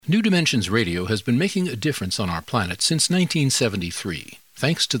New Dimensions Radio has been making a difference on our planet since 1973,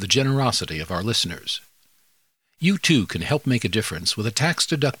 thanks to the generosity of our listeners. You too can help make a difference with a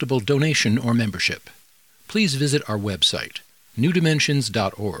tax-deductible donation or membership. Please visit our website,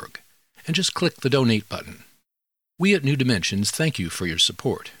 newdimensions.org, and just click the Donate button. We at New Dimensions thank you for your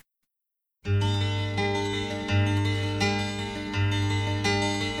support.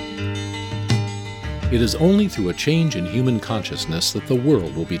 It is only through a change in human consciousness that the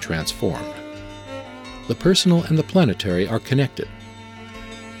world will be transformed. The personal and the planetary are connected.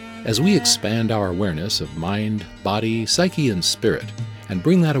 As we expand our awareness of mind, body, psyche, and spirit, and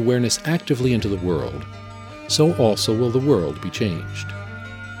bring that awareness actively into the world, so also will the world be changed.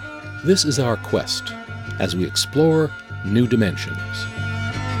 This is our quest as we explore new dimensions.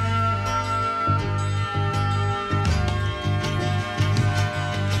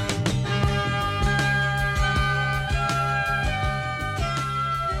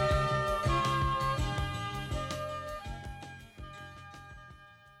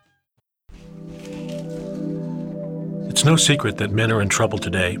 It's no secret that men are in trouble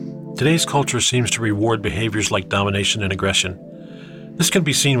today. Today's culture seems to reward behaviors like domination and aggression. This can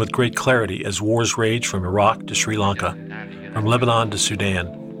be seen with great clarity as wars rage from Iraq to Sri Lanka, from Lebanon to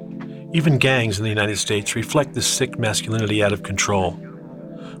Sudan. Even gangs in the United States reflect this sick masculinity out of control.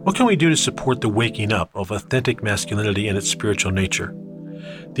 What can we do to support the waking up of authentic masculinity and its spiritual nature?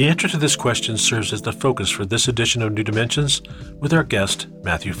 The answer to this question serves as the focus for this edition of New Dimensions with our guest,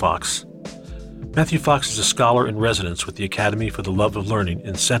 Matthew Fox. Matthew Fox is a scholar in residence with the Academy for the Love of Learning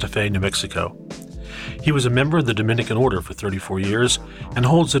in Santa Fe, New Mexico. He was a member of the Dominican Order for 34 years and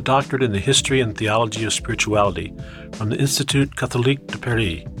holds a doctorate in the history and theology of spirituality from the Institut Catholique de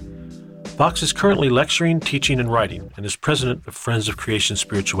Paris. Fox is currently lecturing, teaching, and writing, and is president of Friends of Creation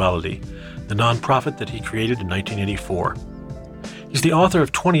Spirituality, the nonprofit that he created in 1984. He's the author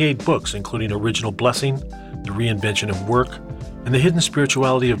of 28 books, including Original Blessing, The Reinvention of Work, and The Hidden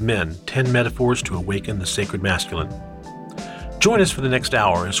Spirituality of Men, 10 Metaphors to Awaken the Sacred Masculine. Join us for the next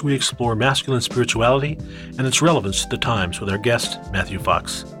hour as we explore masculine spirituality and its relevance to the times with our guest, Matthew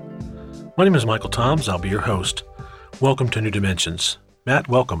Fox. My name is Michael Toms. I'll be your host. Welcome to New Dimensions. Matt,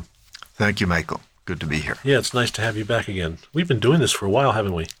 welcome. Thank you, Michael. Good to be here. Yeah, it's nice to have you back again. We've been doing this for a while,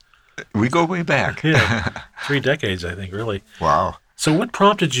 haven't we? We go way back. Yeah, 3 decades, I think, really. Wow. So, what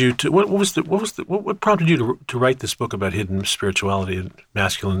prompted you to what prompted you to write this book about hidden spirituality and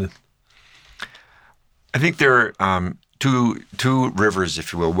masculine? I think there are two rivers,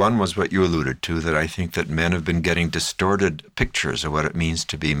 if you will. One was what you alluded to, that I think that men have been getting distorted pictures of what it means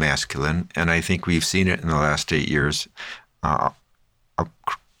to be masculine, and I think we've seen it in the last 8 years, up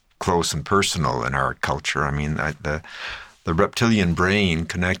close and personal in our culture. I mean, the reptilian brain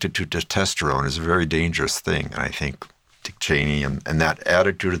connected to testosterone is a very dangerous thing, and I think Dick Cheney and that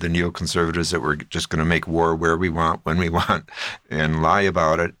attitude of the neoconservatives that we're just going to make war where we want, when we want, and lie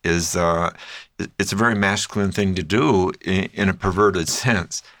about it is it's a very masculine thing to do in a perverted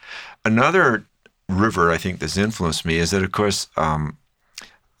sense. Another river I think that's influenced me is that, of course,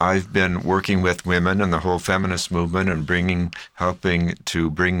 I've been working with women and the whole feminist movement and helping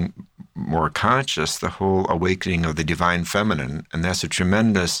to bring more conscious the whole awakening of the divine feminine, and that's a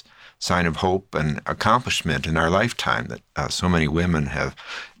tremendous sign of hope and accomplishment in our lifetime that so many women have,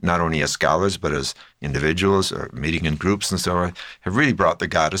 not only as scholars but as individuals or meeting in groups and so on, have really brought the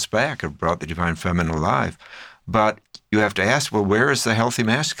goddess back, have brought the divine feminine alive. But you have to ask, well, where is the healthy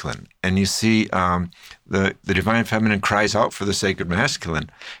masculine? And you see the divine feminine cries out for the sacred masculine.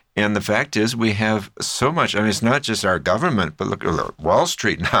 And the fact is we have so much, I mean, it's not just our government, but look at Wall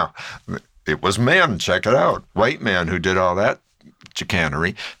Street now. It was men, check it out, white men who did all that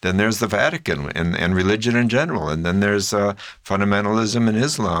chicanery. Then there's the Vatican and religion in general, and then there's fundamentalism in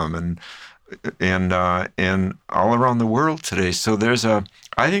Islam and all around the world today. So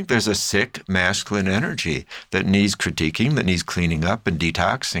I think there's a sick masculine energy that needs critiquing, that needs cleaning up and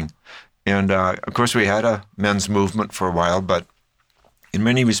detoxing. And of course, we had a men's movement for a while, but in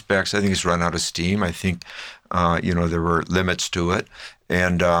many respects, I think it's run out of steam. I think there were limits to it.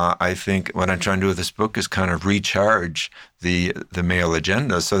 And I think what I'm trying to do with this book is kind of recharge the male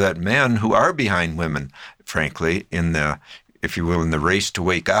agenda so that men who are behind women, frankly, in the race to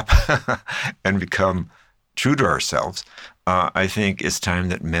wake up and become true to ourselves, I think it's time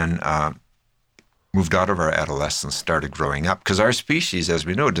that men moved out of our adolescence, started growing up. Because our species, as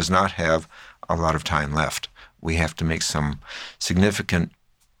we know, does not have a lot of time left. We have to make some significant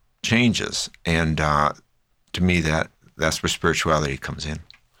changes. And to me, that's where spirituality comes in.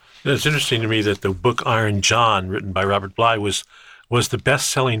 It's interesting to me that the book Iron John, written by Robert Bly, was the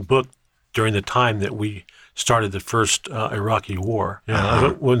best-selling book during the time that we started the first Iraqi war.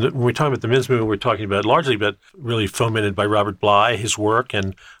 When we talk about the men's movement, we're talking about largely about really fomented by Robert Bly, his work,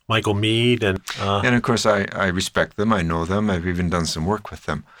 and Michael Meade. And of course, I respect them. I know them. I've even done some work with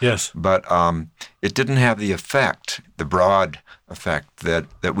them. Yes. But it didn't have the effect, the broad effect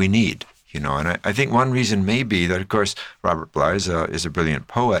that we need. And I think one reason may be that, of course, Robert Bly is a brilliant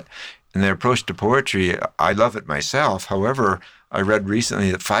poet, and their approach to poetry, I love it myself. However, I read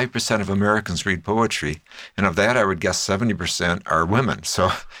recently that 5% of Americans read poetry, and of that, I would guess 70% are women.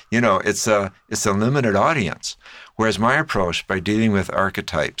 So, it's a limited audience. Whereas my approach, by dealing with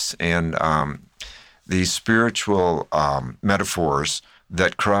archetypes and these spiritual metaphors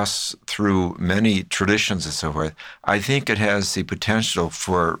that cross through many traditions and so forth, I think it has the potential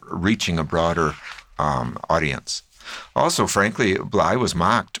for reaching a broader audience. Also, frankly, Bly was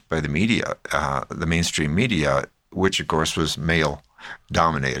mocked by the media, the mainstream media, which, of course, was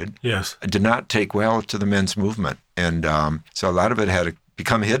male-dominated. Yes. It did not take well to the men's movement. And so a lot of it had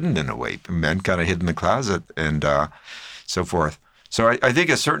become hidden in a way. Men kind of hid in the closet and so forth. So I think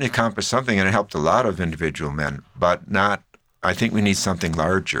it certainly accomplished something, and it helped a lot of individual men, but not. I think we need something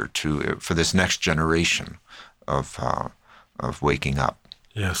larger for this next generation of waking up.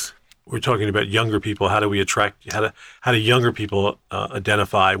 Yes. We're talking about younger people. How do we attract? How do younger people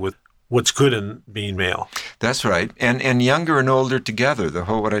identify with what's good in being male? That's right, and younger and older together.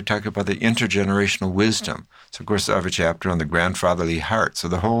 What I talk about, the intergenerational wisdom. So of course I have a chapter on the grandfatherly heart. So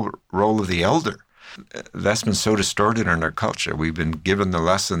the whole role of the elder. That's been so distorted in our culture. We've been given the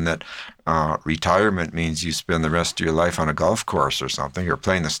lesson that retirement means you spend the rest of your life on a golf course or something, or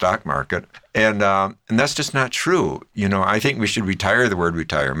playing the stock market, and that's just not true. I think we should retire the word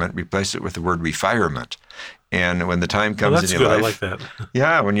retirement, replace it with the word refirement. And when the time comes in your life, I like that.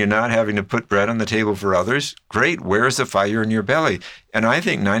 Yeah, when you're not having to put bread on the table for others, great. Where's the fire in your belly? And I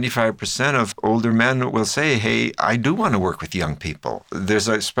think 95% of older men will say, "Hey, I do want to work with young people." There's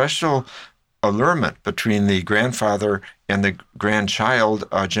a special allurement between the grandfather and the grandchild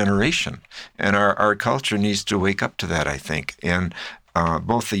generation. And our culture needs to wake up to that, I think. And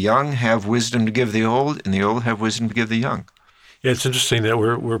both the young have wisdom to give the old, and the old have wisdom to give the young. Yeah, it's interesting that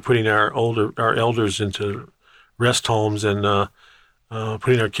we're putting our elders into rest homes and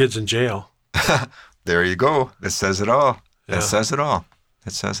putting our kids in jail. There you go. That says it all. Yeah. That says it all.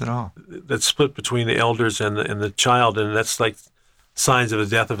 It says it all. That split between the elders and the child, and that's like signs of the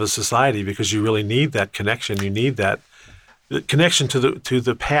death of a society, because you really need that connection. You need that connection to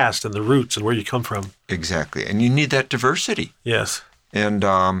the past and the roots and where you come from. Exactly. And you need that diversity. Yes. And,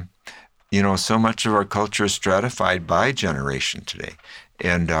 so much of our culture is stratified by generation today.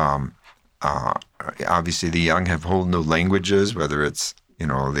 And obviously the young have whole new languages, whether it's, the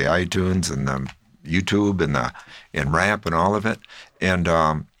iTunes and the YouTube and rap and all of it. And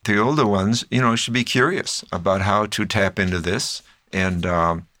the older ones, should be curious about how to tap into this. And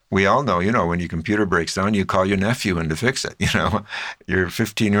we all know, when your computer breaks down, you call your nephew in to fix it, your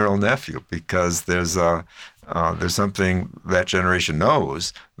 15-year-old nephew, because there's something that generation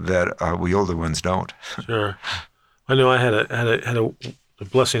knows that we older ones don't. Sure. I know I had a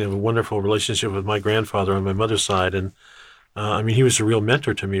blessing of a wonderful relationship with my grandfather on my mother's side. And he was a real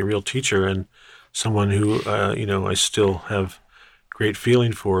mentor to me, a real teacher, and someone who, I still have great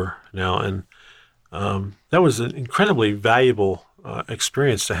feeling for now. And that was an incredibly valuable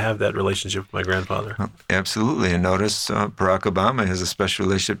experience to have that relationship with my grandfather. Absolutely. And notice Barack Obama has a special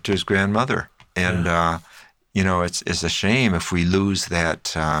relationship to his grandmother. And, it's a shame if we lose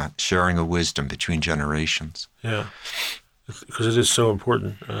that sharing of wisdom between generations. Yeah, because it is so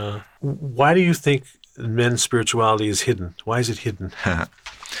important. Why do you think men's spirituality is hidden? Why is it hidden?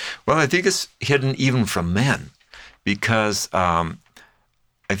 Well, I think it's hidden even from men, because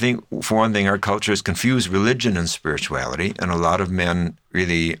I think, for one thing, our culture has confused religion and spirituality, and a lot of men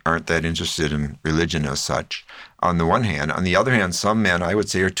really aren't that interested in religion as such, on the one hand. On the other hand, some men, I would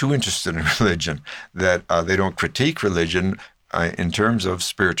say, are too interested in religion, that they don't critique religion in terms of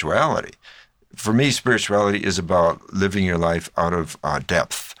spirituality. For me, spirituality is about living your life out of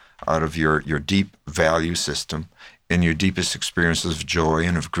depth, out of your deep value system, and your deepest experiences of joy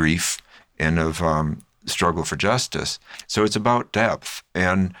and of grief and of struggle for justice. So it's about depth.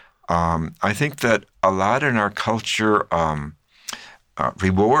 And I think that a lot in our culture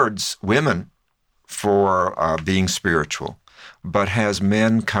rewards women for being spiritual, but has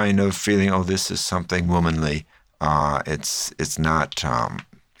men kind of feeling, oh, this is something womanly. It's not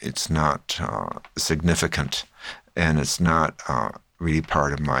significant, and it's not really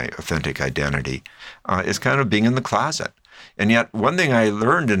part of my authentic identity. It's kind of being in the closet. And yet, one thing I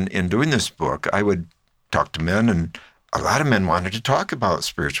learned in doing this book, I would talk to men, and a lot of men wanted to talk about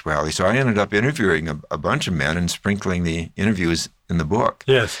spirituality. So I ended up interviewing a bunch of men and sprinkling the interviews in the book.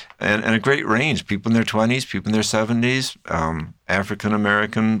 Yes. And a great range, people in their 20s, people in their 70s,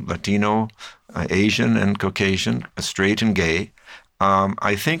 African-American, Latino, Asian and Caucasian, straight and gay.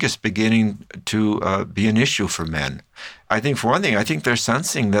 I think it's beginning to be an issue for men. I think, for one thing, I think they're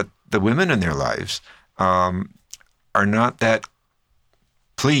sensing that the women in their lives are not that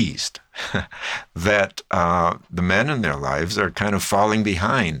pleased that the men in their lives are kind of falling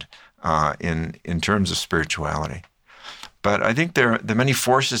behind in terms of spirituality. But I think there are many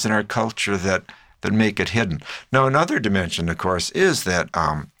forces in our culture that make it hidden. Now, another dimension, of course, is that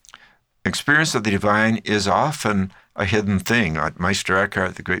experience of the divine is often a hidden thing. Meister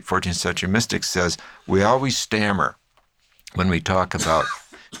Eckhart, the great 14th century mystic, says we always stammer when we talk about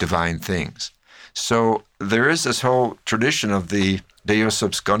divine things. So there is this whole tradition of the Deus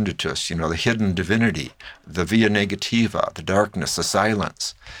obscunditus, the hidden divinity, the via negativa, the darkness, the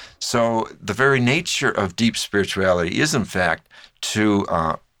silence. So the very nature of deep spirituality is, in fact, to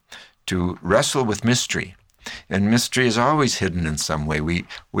wrestle with mystery. And mystery is always hidden in some way.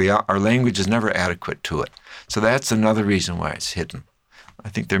 Our language is never adequate to it. So that's another reason why it's hidden. I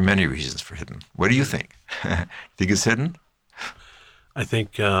think there are many reasons for hidden. What do you think? Think it's hidden? I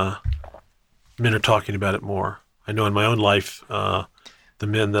think men are talking about it more. I know in my own life, the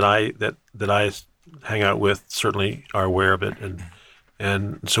men that I hang out with certainly are aware of it,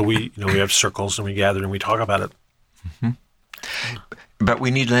 and so we have circles and we gather and we talk about it. Mm-hmm. But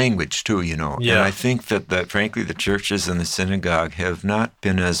we need language too, Yeah. And I think that frankly the churches and the synagogue have not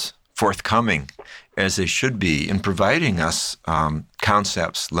been as forthcoming as they should be in providing us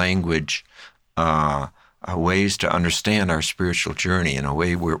concepts, language, ways to understand our spiritual journey in a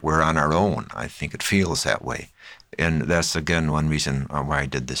way we're on our own. I think it feels that way. And that's, again, one reason why I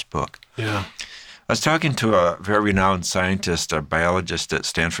did this book. Yeah. I was talking to a very renowned scientist, a biologist at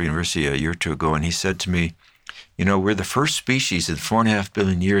Stanford University a year or two ago, and he said to me, we're the first species in 4.5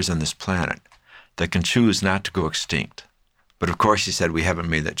 billion years on this planet that can choose not to go extinct. But of course, he said, we haven't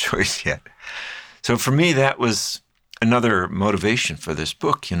made that choice yet. So for me, that was another motivation for this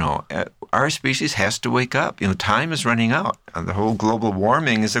book. Our species has to wake up. Time is running out. And the whole global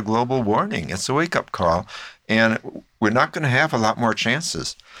warming is a global warning. It's a wake-up call. And we're not going to have a lot more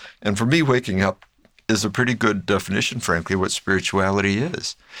chances. And for me, waking up is a pretty good definition, frankly, what spirituality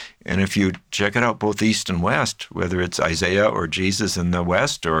is. And if you check it out both East and West, whether it's Isaiah or Jesus in the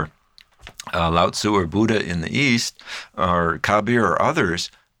West or Lao Tzu or Buddha in the East or Kabir or others,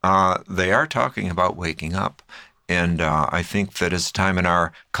 they are talking about waking up. And I think that it's time in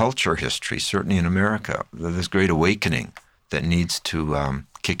our culture history, certainly in America, this great awakening that needs to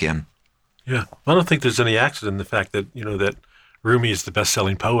kick in. Yeah. I don't think there's any accident in the fact that, that Rumi is the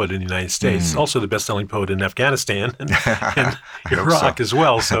best-selling poet in the United States, also the best-selling poet in Afghanistan and Iraq as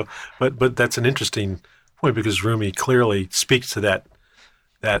well. So, but that's an interesting point because Rumi clearly speaks to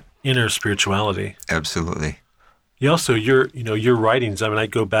that inner spirituality. Absolutely. You also, your writings, I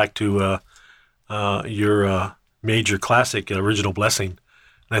go back to your major classic, Original Blessing,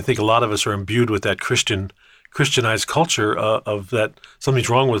 and I think a lot of us are imbued with that Christianized culture of that something's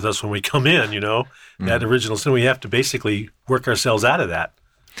wrong with us when we come in, that original sin. We have to basically work ourselves out of that.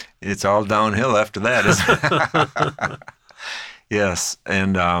 It's all downhill after that, isn't it? Yes.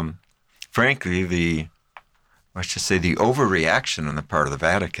 And frankly, the overreaction on the part of the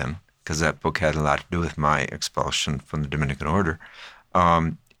Vatican, because that book had a lot to do with my expulsion from the Dominican order,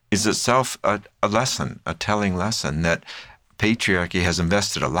 is itself a lesson, a telling lesson that patriarchy has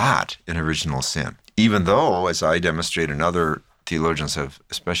invested a lot in original sin. Even though, as I demonstrate and other theologians have,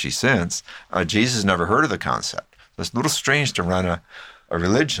 especially since, Jesus never heard of the concept. So it's a little strange to run a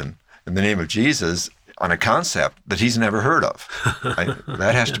religion in the name of Jesus on a concept that he's never heard of.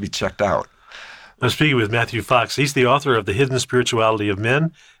 That has to be checked out. I'm speaking with Matthew Fox. He's the author of The Hidden Spirituality of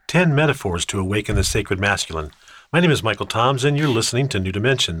Men, 10 Metaphors to Awaken the Sacred Masculine. My name is Michael Toms, and you're listening to New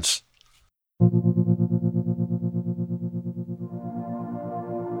Dimensions.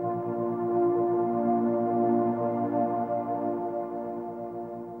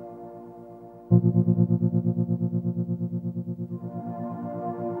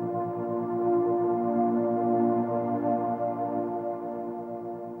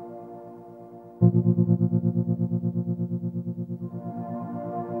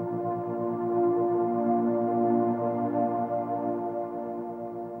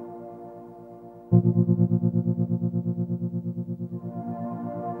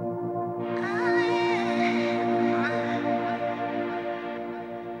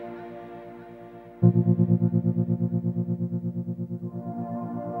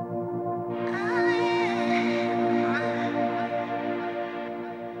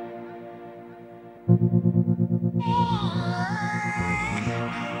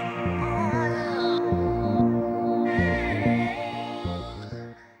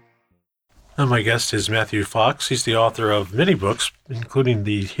 And my guest is Matthew Fox. He's the author of many books, including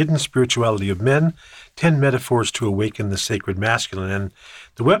The Hidden Spirituality of Men, 10 Metaphors to Awaken the Sacred Masculine. And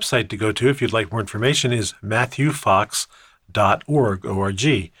the website to go to, if you'd like more information, is matthewfox.org,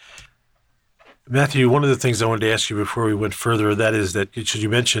 O-R-G. Matthew, one of the things I wanted to ask you before we went further, that is that you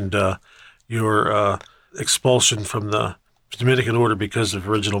mentioned your expulsion from the Dominican order because of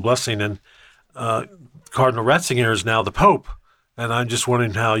original blessing, and Cardinal Ratzinger is now the Pope. And I'm just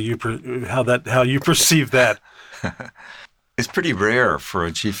wondering how you perceive that. It's pretty rare for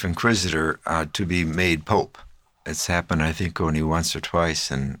a chief inquisitor to be made pope. It's happened, I think, only once or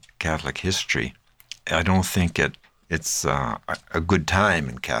twice in Catholic history. I don't think it's a good time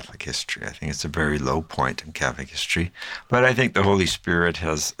in Catholic history. I think it's a very low point in Catholic history. But I think the Holy Spirit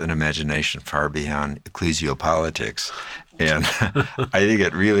has an imagination far beyond ecclesial politics. And I think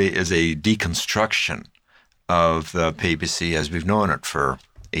it really is a deconstruction of the papacy as we've known it for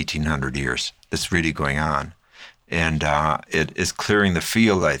 1,800 years. That's really going on. And it is clearing the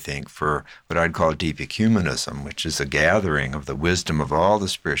field, I think, for what I'd call deep ecumenism, which is a gathering of the wisdom of all the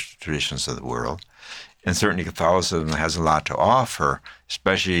spiritual traditions of the world. And certainly Catholicism has a lot to offer,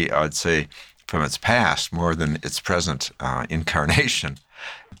 especially, I'd say, from its past more than its present incarnation.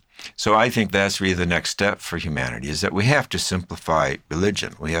 So I think that's really the next step for humanity, is that we have to simplify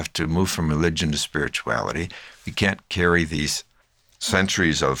religion. We have to move from religion to spirituality. We can't carry these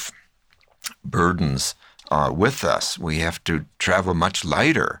centuries of burdens with us. We have to travel much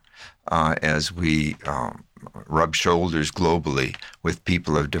lighter as we rub shoulders globally with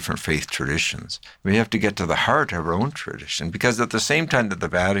people of different faith traditions. We have to get to the heart of our own tradition, because at the same time that the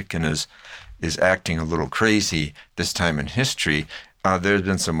Vatican is acting a little crazy this time in history, there's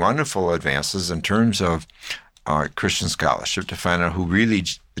been some wonderful advances in terms of Christian scholarship to find out who really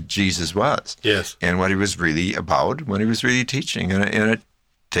Jesus was. Yes. And what he was really about, what he was really teaching. And it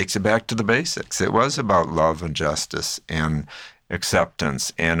takes it back to the basics. It was about love and justice and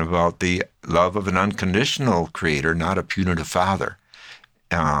acceptance, and about the love of an unconditional creator, not a punitive father,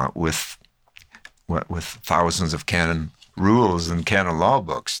 with thousands of canon rules and canon law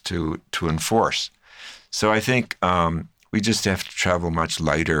books to enforce. So I think we just have to travel much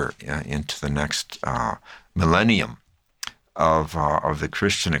lighter into the next millennium of the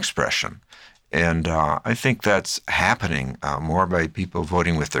Christian expression. And I think that's happening more by people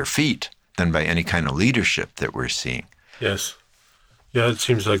voting with their feet than by any kind of leadership that we're seeing. Yes. Yeah, it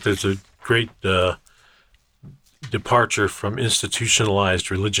seems like there's a great departure from institutionalized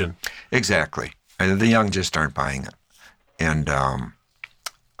religion. Exactly. The young just aren't buying it. And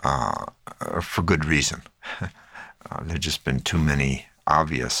for good reason. There have just been too many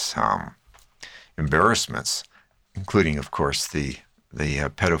obvious embarrassments, including, of course, the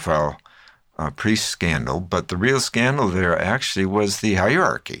pedophile priest scandal. But the real scandal there actually was the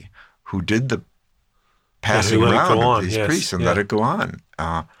hierarchy who did the passing around of these priests and let it go on.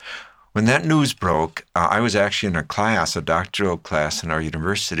 When that news broke, I was actually in a class, a doctoral class in our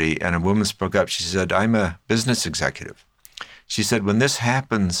university, and a woman spoke up. She said, "I'm a business executive." She said, "When this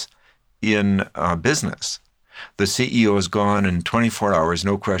happens in business, the CEO is gone in 24 hours,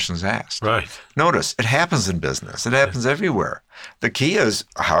 no questions asked." Right. Notice, it happens in business. It happens everywhere. The key is,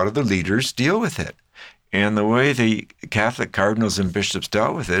 how do the leaders deal with it? And the way the Catholic cardinals and bishops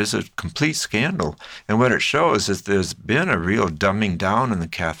dealt with it is a complete scandal. And what it shows is there's been a real dumbing down in the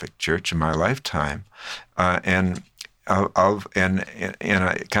Catholic Church in my lifetime, and a kind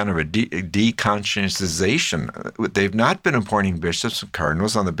of a deconscientization. They've not been appointing bishops and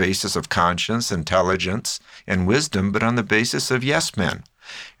cardinals on the basis of conscience, intelligence, and wisdom, but on the basis of yes men.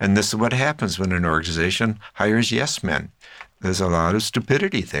 And this is what happens when an organization hires yes men. There's a lot of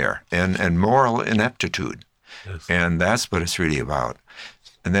stupidity there and moral ineptitude. Yes. And that's what it's really about.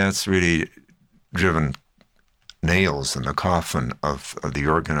 And that's really driven nails in the coffin of the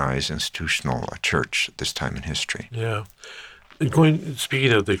organized institutional church at this time in history. Yeah.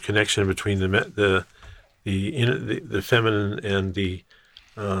 Speaking of the connection between the feminine and the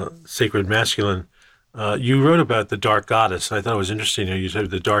sacred masculine, you wrote about the dark goddess, and I thought it was interesting. You said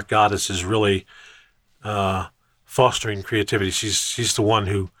the dark goddess is really fostering creativity. She's the one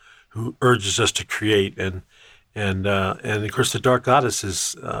who urges us to create, and of course the dark goddess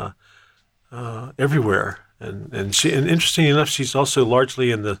is everywhere. And interestingly enough, she's also largely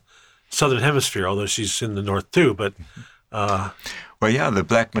in the southern hemisphere, although she's in the north too. But the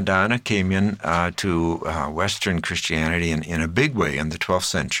Black Madonna came in to Western Christianity in a big way in the 12th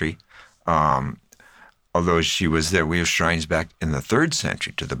century. although she was there, we have shrines back in the 3rd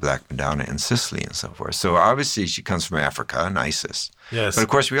century to the Black Madonna in Sicily and so forth. So obviously she comes from Africa and Isis. Yes. But of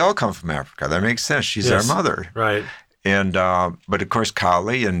course we all come from Africa. That makes sense. She's our mother. Right. And but of course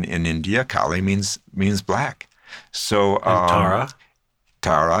Kali in India, Kali means black. So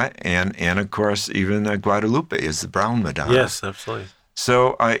Tara, and of course even Guadalupe is the brown Madonna. Yes, absolutely.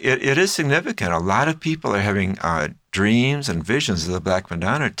 So it is significant. A lot of people are having dreams and visions of the Black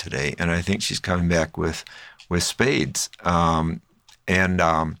Madonna today, and I think she's coming back with spades.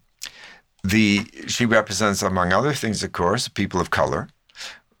 She represents, among other things, of course, people of color,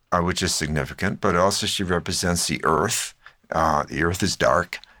 which is significant. But also she represents the earth. The earth is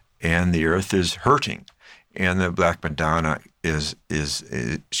dark, and the earth is hurting, and the Black Madonna is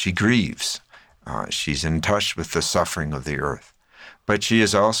she grieves. She's in touch with the suffering of the earth. But she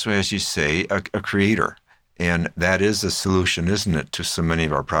is also, as you say, a creator. And that is a solution, isn't it, to so many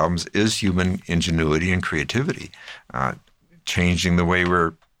of our problems, is human ingenuity and creativity. Changing the way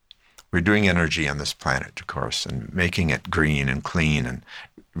we're doing energy on this planet, of course, and making it green and clean and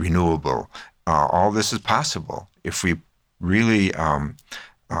renewable. All this is possible if we really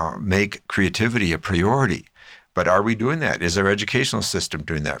make creativity a priority. But are we doing that? Is our educational system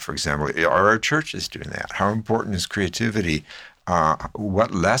doing that, for example? Are our churches doing that? How important is creativity?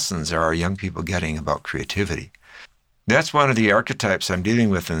 What lessons are our young people getting about creativity? That's one of the archetypes I'm dealing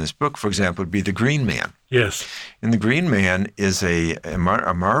with in this book, for example, would be the Green Man. Yes. And the Green Man is a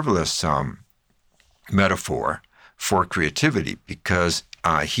marvelous metaphor for creativity because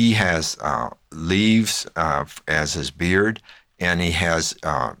he has leaves as his beard, and he has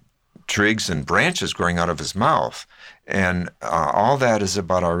twigs and branches growing out of his mouth. And all that is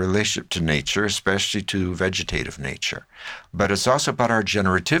about our relationship to nature, especially to vegetative nature. But it's also about our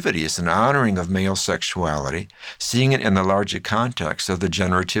generativity. It's an honoring of male sexuality, seeing it in the larger context of the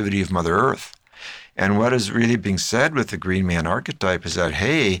generativity of Mother Earth. And what is really being said with the Green Man archetype is that,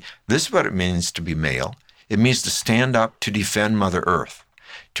 hey, this is what it means to be male. It means to stand up to defend Mother Earth,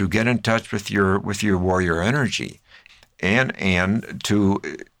 to get in touch with your warrior energy, and to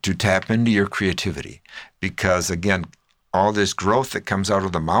tap into your creativity. Because again, all this growth that comes out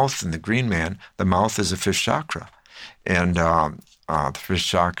of the mouth in the Green Man, the mouth is a fifth chakra. And the fifth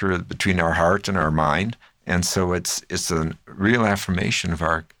chakra is between our heart and our mind. And so it's a real affirmation of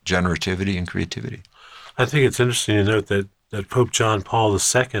our generativity and creativity. I think it's interesting to note that Pope John Paul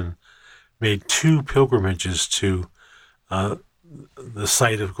II made 2 pilgrimages to the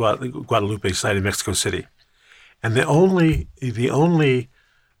site of Guadalupe site in Mexico City. And the only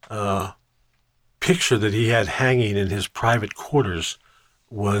picture that he had hanging in his private quarters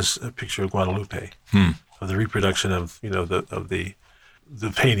was a picture of Guadalupe, of the reproduction of the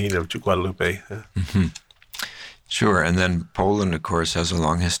painting of Guadalupe. Mm-hmm. Sure, and then Poland, of course, has a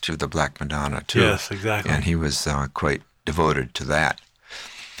long history of the Black Madonna too. Yes, exactly. And he was quite devoted to that.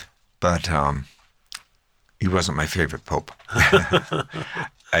 But he wasn't my favorite pope.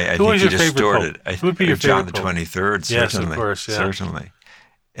 I think he distorted. Who would be your John favorite the pope? 23rd, certainly. Yes, of course, yeah. Certainly.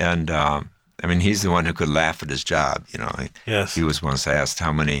 And he's the one who could laugh at his job. Yes. He was once asked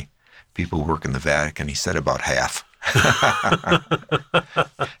how many people work in the Vatican. He said about half.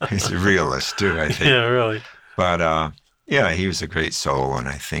 He's a realist too, I think. Yeah, really. But he was a great soul, and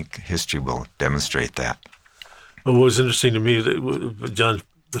I think history will demonstrate that. Well, what was interesting to me, that John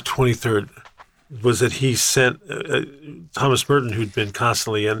the 23rd, was that he sent Thomas Merton, who'd been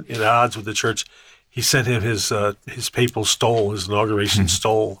constantly in odds with the church. He sent him his papal stole, his inauguration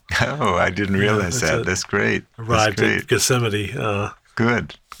stole. Oh, I didn't realize that. That's great. Arrived at Gethsemane.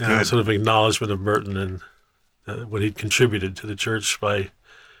 Good. Sort of acknowledgement of Merton and what he'd contributed to the church by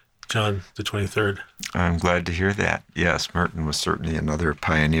John the 23rd. I'm glad to hear that. Yes, Merton was certainly another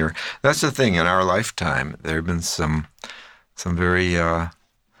pioneer. That's the thing. In our lifetime, there have been some very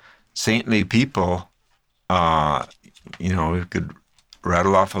saintly people. We could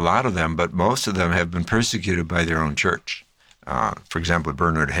rattle off a lot of them, but most of them have been persecuted by their own church. For example,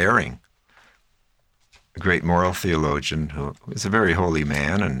 Bernard Herring, a great moral theologian who was a very holy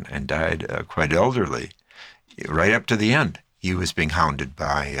man and died quite elderly. Right up to the end, he was being hounded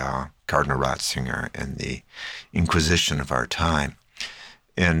by Cardinal Ratzinger and the Inquisition of our time.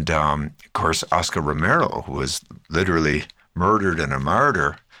 And, of course, Oscar Romero, who was literally murdered and a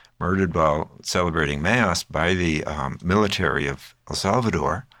martyr, murdered while celebrating Mass by the military of El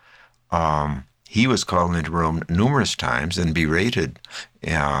Salvador. He was called into Rome numerous times and berated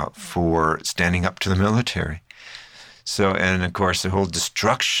for standing up to the military. So, and of course, the whole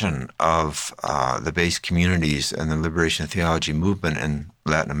destruction of the base communities and the liberation theology movement in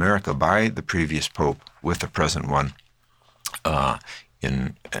Latin America by the previous pope with the present one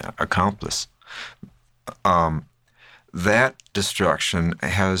in accomplice. that destruction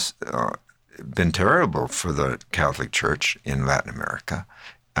has been terrible for the Catholic Church in Latin America.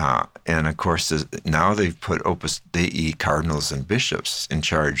 And of course, now they've put Opus Dei cardinals and bishops in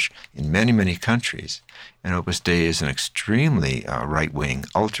charge in many, many countries. And Opus Dei is an extremely right-wing,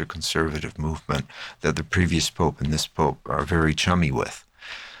 ultra-conservative movement that the previous pope and this pope are very chummy with.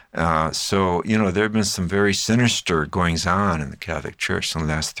 So, there have been some very sinister goings-on in the Catholic Church in the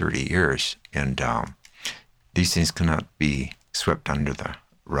last 30 years. And these things cannot be swept under the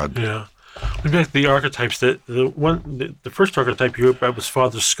rug. Yeah. We've got the archetypes. The first archetype you wrote about was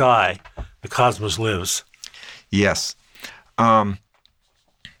Father Sky, the cosmos lives. Yes. The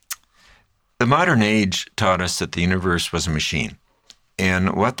modern age taught us that the universe was a machine.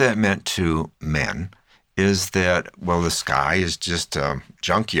 And what that meant to men is that, well, the sky is just a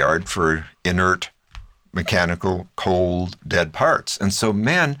junkyard for inert, mechanical, cold, dead parts. And so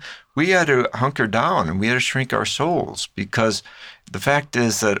men, we had to hunker down and we had to shrink our souls, because the fact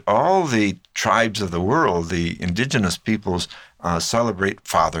is that all the tribes of the world, the indigenous peoples, celebrate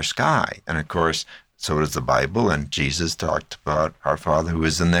Father Sky. And of course, so does the Bible, and Jesus talked about our Father who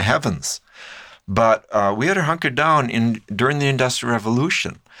is in the heavens. But we had to hunker down during the Industrial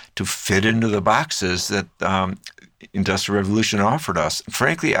Revolution to fit into the boxes that Industrial Revolution offered us.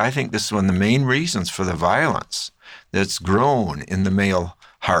 Frankly, I think this is one of the main reasons for the violence that's grown in the male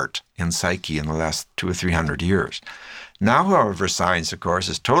heart and psyche in the last 200 or 300 years. Now, however, science, of course,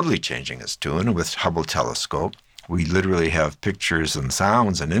 is totally changing its tune. With Hubble telescope, we literally have pictures and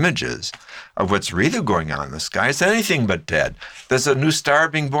sounds and images of what's really going on in the sky. It's anything but dead. There's a new star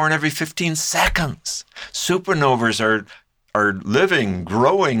being born every 15 seconds. Supernovas are living,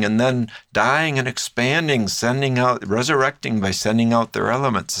 growing, and then dying and expanding, resurrecting by sending out their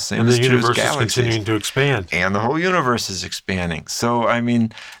elements. The same as the universe is galaxies. continuing to expand. And the whole universe is expanding. So,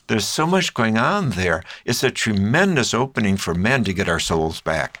 there's so much going on there. It's a tremendous opening for men to get our souls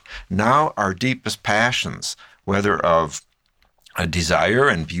back. Now, our deepest passions, whether of a desire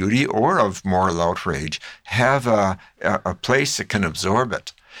and beauty or of moral outrage, have a place that can absorb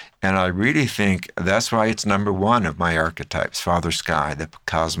it. And I really think that's why it's number one of my archetypes, Father Sky, the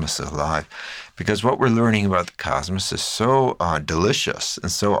cosmos is alive. Because what we're learning about the cosmos is so delicious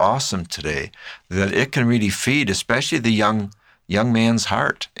and so awesome today that it can really feed, especially the young man's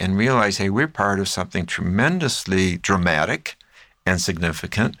heart, and realize, hey, we're part of something tremendously dramatic and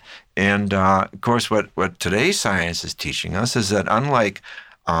significant. And of course, what today's science is teaching us is that unlike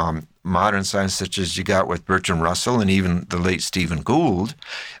modern science such as you got with Bertrand Russell and even the late Stephen Gould,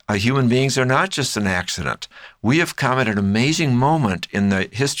 human beings are not just an accident. We have come at an amazing moment in the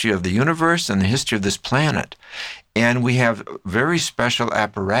history of the universe and the history of this planet. And we have very special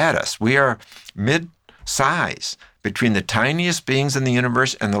apparatus. We are mid-size between the tiniest beings in the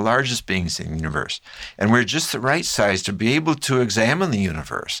universe and the largest beings in the universe. And we're just the right size to be able to examine the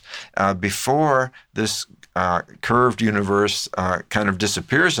universe before this curved universe kind of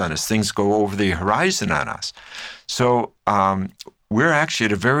disappears on us. Things go over the horizon on us. So we're actually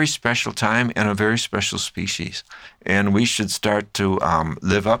at a very special time and a very special species. And we should start to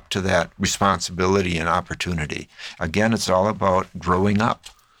live up to that responsibility and opportunity. Again, it's all about growing up.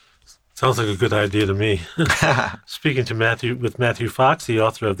 Sounds like a good idea to me. Speaking to Matthew Fox, the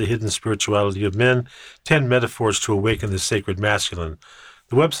author of The Hidden Spirituality of Men, 10 Metaphors to Awaken the Sacred Masculine.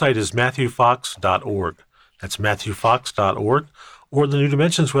 The website is matthewfox.org. That's matthewfox.org, or the New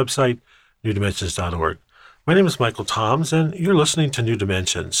Dimensions website, newdimensions.org. My name is Michael Toms, and you're listening to New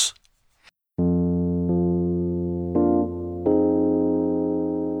Dimensions.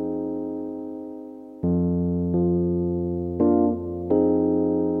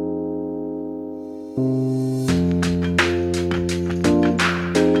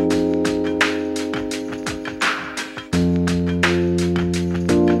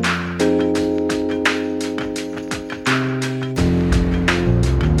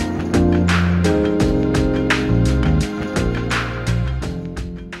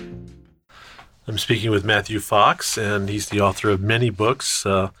 I'm speaking with Matthew Fox, and he's the author of many books,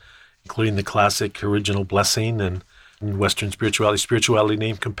 including the classic Original Blessing and Western spirituality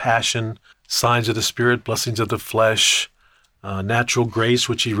named Compassion, Signs of the Spirit, Blessings of the Flesh, Natural Grace,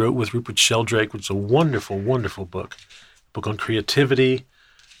 which he wrote with Rupert Sheldrake, which is a wonderful, wonderful book on creativity,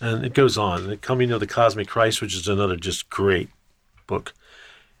 and it goes on. The Coming of the Cosmic Christ, which is another just great book.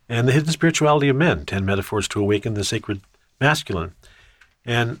 And The Hidden Spirituality of Men, 10 Metaphors to Awaken the Sacred Masculine.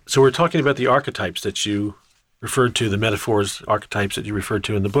 And so we're talking about the archetypes that you referred to, the metaphors, archetypes that you referred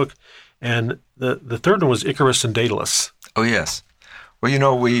to in the book. And the third one was Icarus and Daedalus. Oh, yes.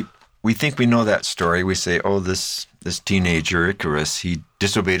 Well, we think we know that story. We say, oh, this teenager, Icarus, he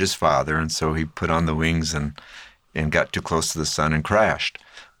disobeyed his father, and so he put on the wings and got too close to the sun and crashed.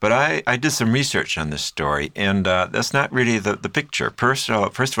 But I did some research on this story, and that's not really the picture. First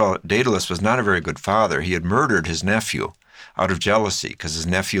of all, Daedalus was not a very good father. He had murdered his nephew out of jealousy because his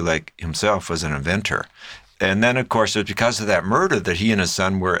nephew, like himself, was an inventor. And then, of course, it was because of that murder that he and his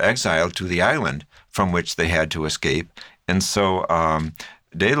son were exiled to the island from which they had to escape. And so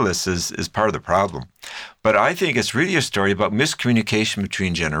Daedalus is part of the problem. But I think it's really a story about miscommunication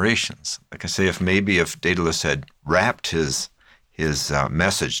between generations. Like I say, if Daedalus had wrapped his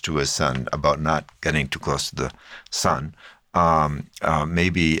message to his son about not getting too close to the sun,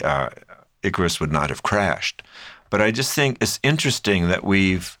 maybe Icarus would not have crashed. But I just think it's interesting that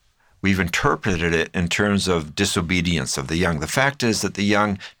we've interpreted it in terms of disobedience of the young. The fact is that the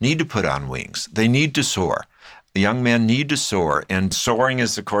young need to put on wings. They need to soar. The young men need to soar, and soaring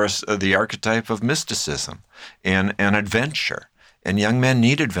is, of course, the archetype of mysticism and adventure. And young men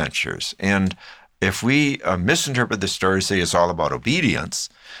need adventures. And if we misinterpret the story, say it's all about obedience,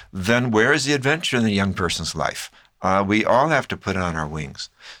 then where is the adventure in the young person's life? We all have to put on our wings.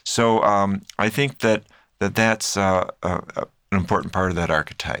 So I think that's an important part of that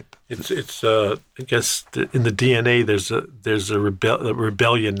archetype. It's I guess in the DNA there's a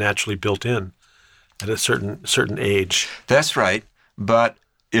rebellion naturally built in at a certain age. That's right. But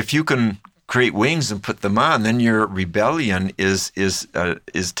if you can create wings and put them on, then your rebellion is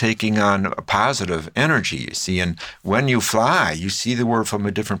taking on a positive energy, you see. And when you fly, you see the world from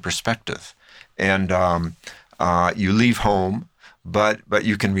a different perspective. And you leave home, but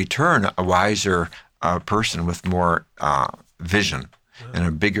you can return a wiser person with more vision and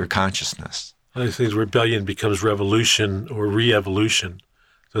a bigger consciousness. I think rebellion becomes revolution or re-evolution.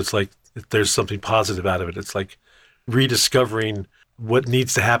 So it's like there's something positive out of it. It's like rediscovering what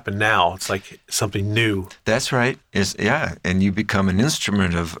needs to happen now. It's like something new. That's right. And you become an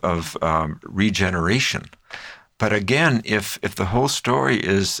instrument of regeneration. But again, if the whole story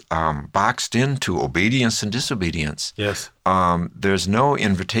is boxed into obedience and disobedience, yes, there's no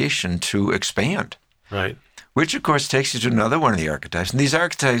invitation to expand. Right. Which, of course, takes you to another one of the archetypes. And these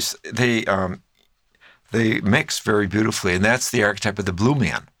archetypes, they mix very beautifully, and that's the archetype of the blue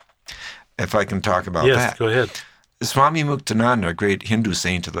man, if I can talk about that. Yes, go ahead. Swami Muktananda, a great Hindu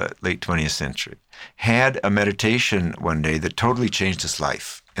saint of the late 20th century, had a meditation one day that totally changed his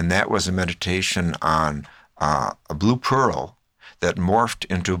life. And that was a meditation on a blue pearl that morphed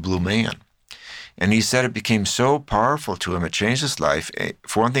into a blue man. And he said it became so powerful to him, it changed his life.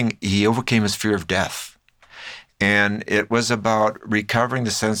 For one thing, he overcame his fear of death. And it was about recovering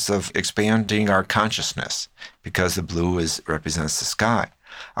the sense of expanding our consciousness, because the blue represents the sky.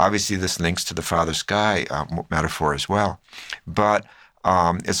 Obviously, this links to the Father Sky metaphor as well. But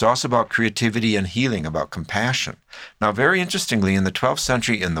it's also about creativity and healing, about compassion. Now, very interestingly, in the 12th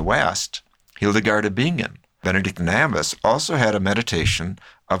century in the West, Hildegard of Bingen, Benedict Nabbas, also had a meditation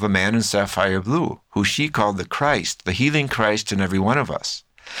of a man in sapphire blue, who she called the Christ, the healing Christ in every one of us.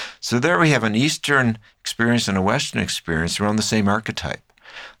 So there we have an Eastern experience and a Western experience around the same archetype,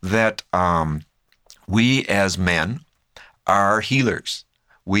 that we as men are healers.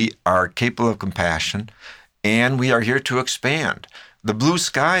 We are capable of compassion, and we are here to expand. The blue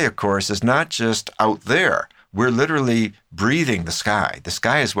sky, of course, is not just out there. We're literally breathing the sky. The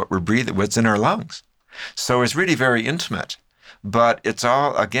sky is what we're breathing, what's in our lungs. So it's really very intimate. But it's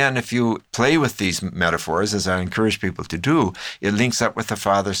all, again, if you play with these metaphors, as I encourage people to do, it links up with the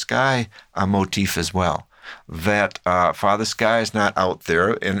Father Sky motif as well. That Father Sky is not out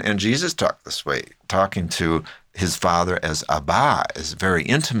there, and Jesus talked this way, talking to his Father as Abba, is a very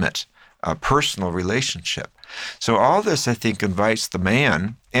intimate, personal relationship. So all this, I think, invites the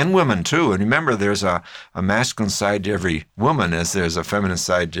man, and women too, and remember there's a masculine side to every woman as there's a feminine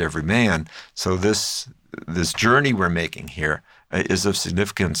side to every man. So this journey we're making here is of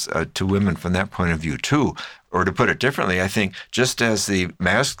significance to women from that point of view too. Or to put it differently, I think just as the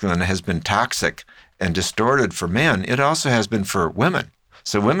masculine has been toxic and distorted for men, it also has been for women.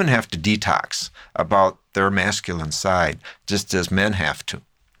 So women have to detox about their masculine side, just as men have to.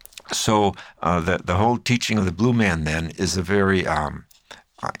 So the whole teaching of the blue man then is a very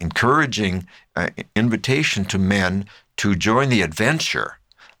encouraging invitation to men to join the adventure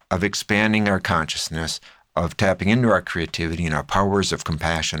of expanding our consciousness, of tapping into our creativity and our powers of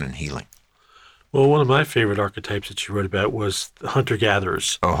compassion and healing. Well, one of my favorite archetypes that you wrote about was the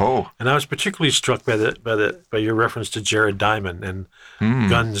hunter-gatherers. Oh, and I was particularly struck by your reference to Jared Diamond and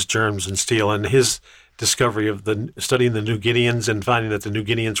Guns, Germs, and Steel, and his discovery of studying the New Guineans and finding that the New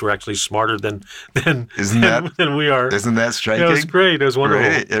Guineans were actually smarter than we are. Isn't that striking? Yeah, it was great. It was wonderful.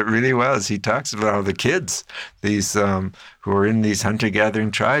 Great. It really was. He talks about how the kids, these who are in these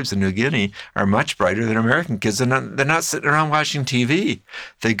hunter-gathering tribes in New Guinea are much brighter than American kids. They're not sitting around watching TV.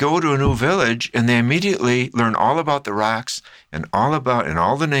 They go to a new village and they immediately learn all about the rocks and all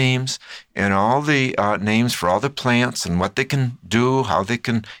the names and all the names for all the plants and what they can do, how they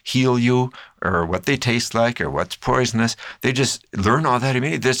can heal you, or what they taste like, or what's poisonous. They just learn all that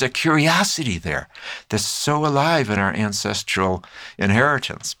immediately. There's a curiosity there that's so alive in our ancestral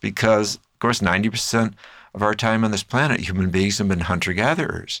inheritance because, of course, 90% of our time on this planet, human beings have been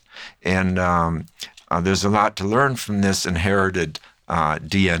hunter-gatherers. And there's a lot to learn from this inherited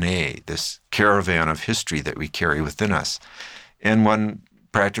DNA, this caravan of history that we carry within us. And one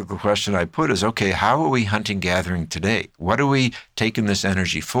practical question I put is, okay, how are we hunting-gathering today? What are we taking this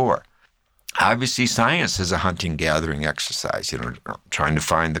energy for? Obviously, science is a hunting-gathering exercise, trying to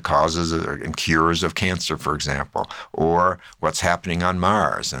find the causes and cures of cancer, for example, or what's happening on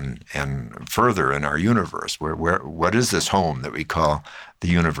Mars and further in our universe. What is this home that we call the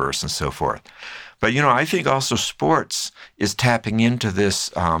universe and so forth? But, I think also sports is tapping into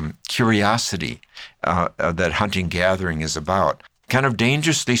this curiosity that hunting-gathering is about. Kind of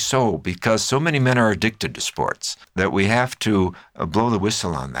dangerously so, because so many men are addicted to sports that we have to blow the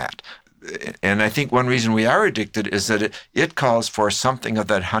whistle on that. And I think one reason we are addicted is that it calls for something of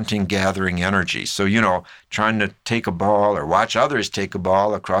that hunting-gathering energy. So, trying to take a ball or watch others take a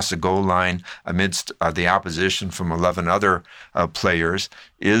ball across the goal line amidst the opposition from 11 other players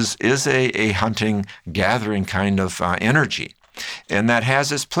is a hunting-gathering kind of energy. And that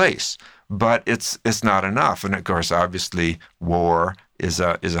has its place, but it's not enough. And, of course, obviously, war is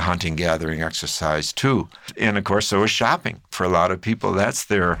a hunting-gathering exercise too. And of course, so is shopping. For a lot of people, that's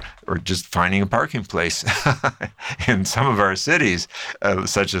or just finding a parking place. In some of our cities,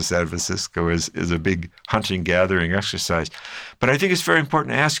 such as San Francisco, is a big hunting-gathering exercise. But I think it's very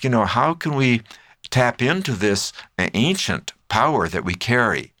important to ask, how can we tap into this ancient power that we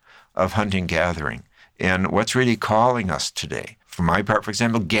carry of hunting-gathering? And what's really calling us today? For my part, for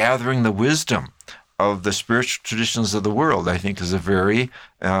example, gathering the wisdom of the spiritual traditions of the world, I think, is a very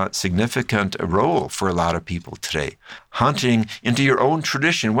significant role for a lot of people today. Hunting into your own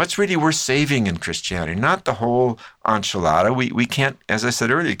tradition. What's really worth saving in Christianity? Not the whole enchilada. We can't, as I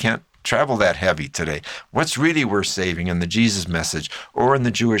said earlier, can't travel that heavy today. What's really worth saving in the Jesus message, or in the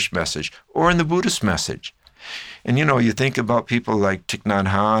Jewish message, or in the Buddhist message? And, you think about people like Thich Nhat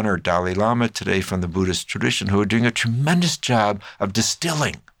Hanh or Dalai Lama today from the Buddhist tradition who are doing a tremendous job of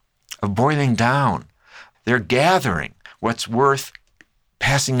distilling, of boiling down. They're gathering what's worth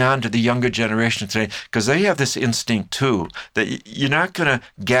passing on to the younger generation today, because they have this instinct too, that you're not going to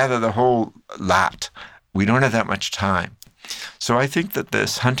gather the whole lot. We don't have that much time. So I think that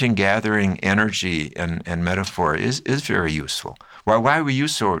this hunting-gathering energy and metaphor is very useful. Why were you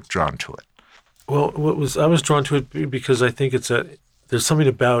so drawn to it? Well, I was drawn to it because I think there's something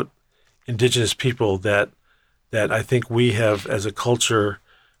about indigenous people that I think we have as a culture,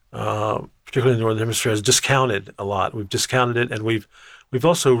 particularly in the Northern Hemisphere, has discounted a lot. We've discounted it, and we've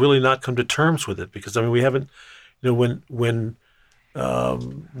also really not come to terms with it because we haven't. When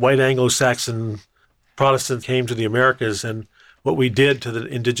white Anglo-Saxon Protestants came to the Americas and what we did to the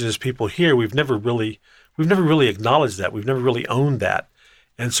indigenous people here, we've never really acknowledged that. We've never really owned that,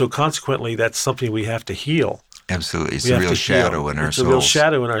 and so consequently, that's something we have to heal. Absolutely, it's a real shadow in our souls. It's a real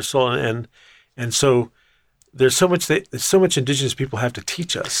shadow in our soul, and so. There's so much indigenous people have to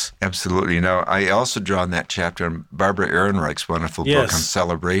teach us. Absolutely. I also draw on that chapter in Barbara Ehrenreich's wonderful book on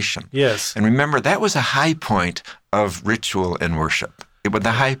celebration. Yes. And remember, that was a high point of ritual and worship. But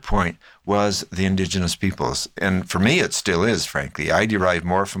the high point was the indigenous peoples. And for me, it still is, frankly. I derive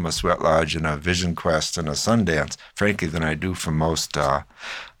more from a sweat lodge and a vision quest and a Sundance, frankly, than I do from most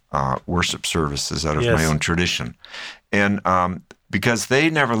worship services out of my own tradition. And because they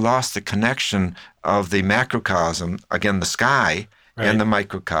never lost the connection of the macrocosm, again, the sky, right, and the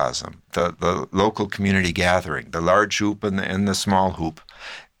microcosm, the local community gathering, the large hoop and the small hoop.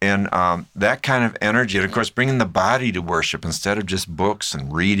 And that kind of energy, and of course, bringing the body to worship instead of just books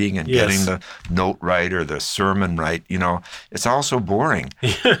and reading and getting the note right or the sermon right, it's also boring.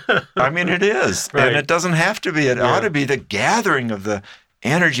 It is. Right. And it doesn't have to be. It ought to be the gathering of the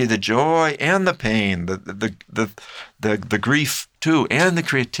energy, the joy and the pain, the grief too, and the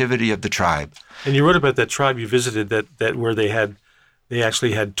creativity of the tribe. And you wrote about that tribe you visited that where they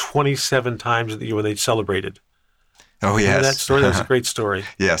actually had 27 times when they celebrated. Oh, yes. Remember that story? That's a great story.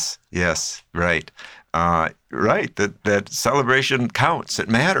 Yes, right. Right, that celebration counts, it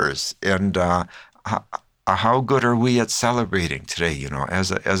matters. And how good are we at celebrating today,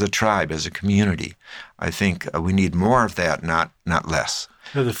 as a tribe, as a community? I think we need more of that, not less.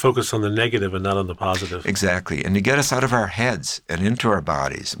 To focus on the negative and not on the positive. Exactly. And to get us out of our heads and into our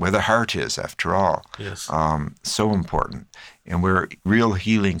bodies, where the heart is, after all. Yes. So important. And where real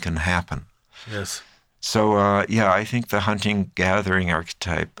healing can happen. Yes. So, I think the hunting-gathering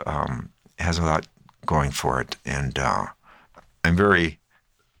archetype has a lot going for it. And I'm very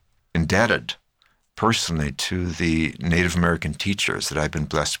indebted personally to the Native American teachers that I've been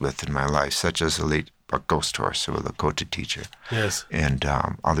blessed with in my life, such as the late Buck Ghost Horse, a Lakota teacher. Yes. And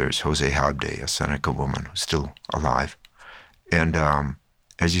others, Jose Habde, a Seneca woman who's still alive. And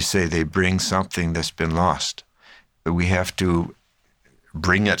as you say, they bring something that's been lost. We have to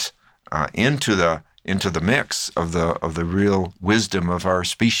bring it into the mix of the real wisdom of our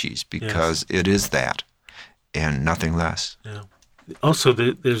species, because it is that and nothing less. Yeah. Also,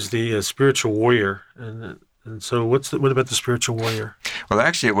 there's the spiritual warrior, and so what about the spiritual warrior? Well,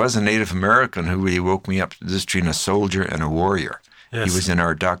 actually, it was a Native American who really woke me up to this between a soldier and a warrior. Yes. He was in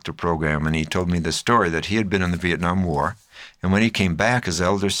our doctor program, and he told me the story that he had been in the Vietnam War, and when he came back, his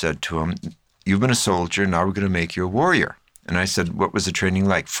elder said to him, "You've been a soldier, now we're going to make you a warrior." And I said, "What was the training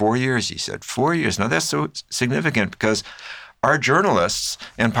like?" 4 years, he said. 4 years. Now, that's so significant because our journalists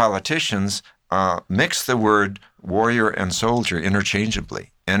and politicians mix the word warrior and soldier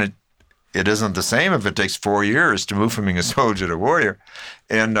interchangeably. And it isn't the same if it takes 4 years to move from being a soldier to warrior.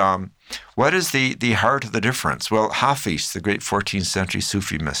 And what is the heart of the difference? Well, Hafiz, the great 14th century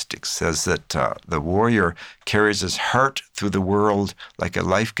Sufi mystic, says that the warrior carries his heart through the world like a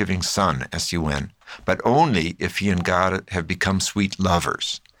life-giving sun, S-U-N, but only if he and God have become sweet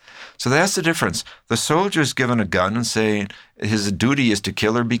lovers. So that's the difference. The soldier is given a gun and saying his duty is to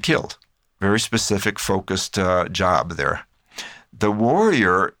kill or be killed. Very specific, focused job there. The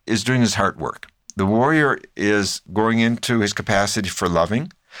warrior is doing his heart work. The warrior is going into his capacity for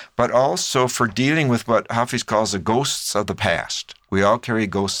loving, but also for dealing with what Hafiz calls the ghosts of the past. We all carry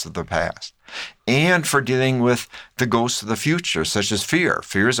ghosts of the past. And for dealing with the ghosts of the future, such as fear.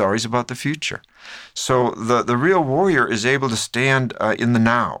 Fear is always about the future. So the real warrior is able to stand in the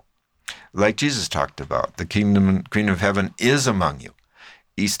now. Like Jesus talked about, the kingdom of heaven is among you.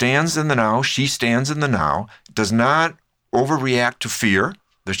 He stands in the now, she stands in the now, does not overreact to fear,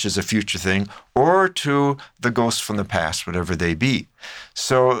 which is a future thing, or to the ghosts from the past, whatever they be.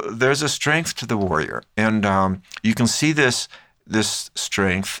 So there's a strength to the warrior. And you can see this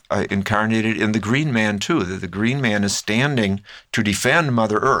strength incarnated in the Green Man, too, that the Green Man is standing to defend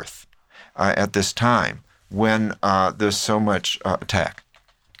Mother Earth at this time when there's so much attack.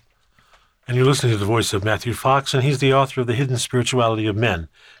 And you're listening to the voice of Matthew Fox, and he's the author of The Hidden Spirituality of Men,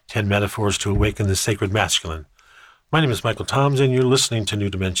 10 Metaphors to Awaken the Sacred Masculine. My name is Michael Toms, and you're listening to New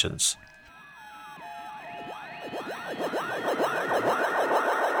Dimensions.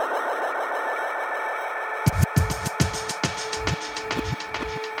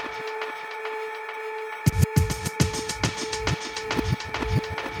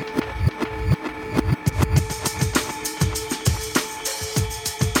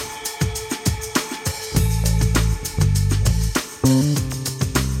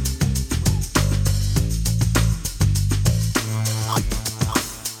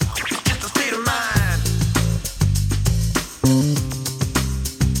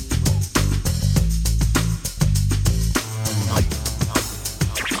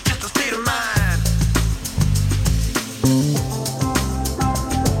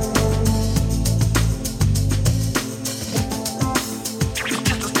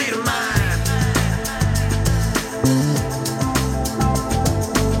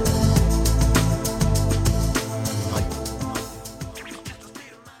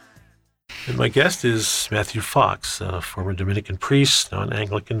 My guest is Matthew Fox, a former Dominican priest, now an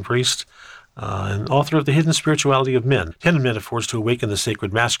Anglican priest, and author of The Hidden Spirituality of Men, 10 Metaphors to Awaken the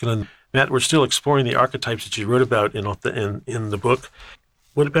Sacred Masculine. Matt, we're still exploring the archetypes that you wrote about in the book.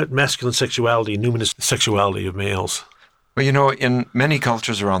 What about masculine sexuality, numinous sexuality of males? Well, in many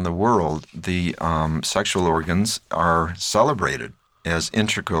cultures around the world, the sexual organs are celebrated as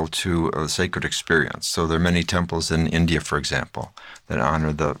integral to a sacred experience. So there are many temples in India, for example, that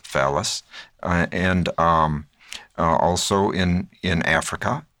honor the phallus, and also in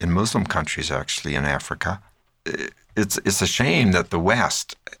Africa, in Muslim countries actually in Africa. It's a shame that the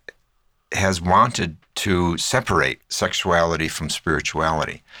West has wanted to separate sexuality from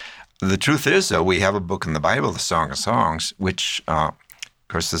spirituality. The truth is, though, we have a book in the Bible, the Song of Songs, which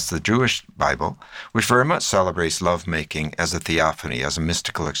of course, it's the Jewish Bible, which very much celebrates lovemaking as a theophany, as a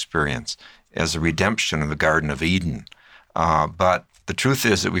mystical experience, as a redemption of the Garden of Eden. But the truth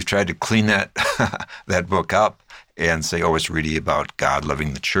is that we've tried to clean that book up and say, oh, it's really about God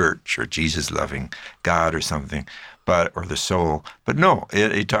loving the church or Jesus loving God or something. or the soul. But no,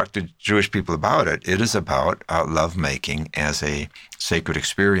 he talked to Jewish people about it. It is about lovemaking as a sacred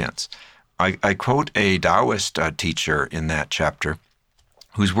experience. I quote a Taoist teacher in that chapter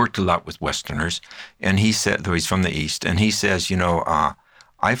who's worked a lot with Westerners, and he said, though he's from the East, and he says,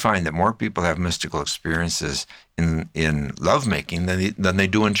 I find that more people have mystical experiences in lovemaking than they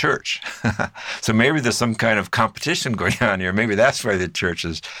do in church. So maybe there's some kind of competition going on here. Maybe that's why the church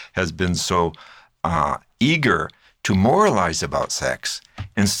has been so eager to moralize about sex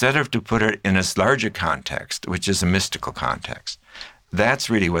instead of to put it in its larger context, which is a mystical context. That's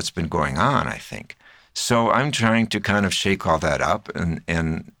really what's been going on, I think. So I'm trying to kind of shake all that up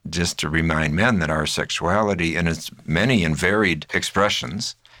and just to remind men that our sexuality in its many and varied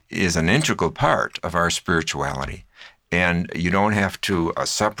expressions is an integral part of our spirituality. And you don't have to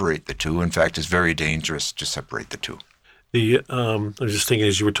separate the two. In fact, it's very dangerous to separate the two. I was just thinking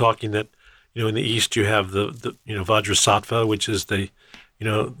as you were talking that, in the East you have the Vajrasattva, which is the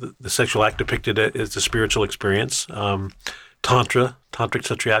sexual act depicted as a spiritual experience. Tantric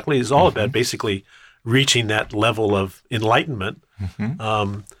satriality is all about basically reaching that level of enlightenment.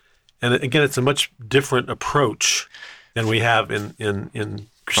 And again, it's a much different approach than we have in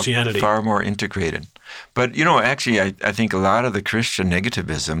Christianity. Far more integrated. But, actually, I think a lot of the Christian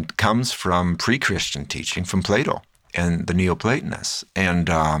negativism comes from pre-Christian teaching from Plato and the Neoplatonists. And,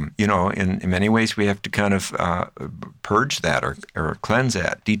 in many ways we have to kind of purge that or cleanse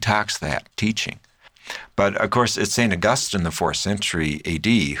that, detox that teaching. But, of course, it's St. Augustine, the 4th century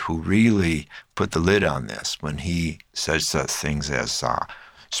A.D., who really put the lid on this when he says such things as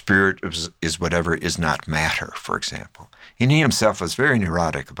spirit is whatever is not matter, for example. And he himself was very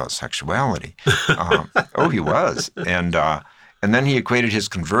neurotic about sexuality. He was. And then he equated his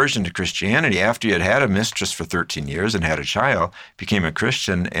conversion to Christianity after he had had a mistress for 13 years and had a child, became a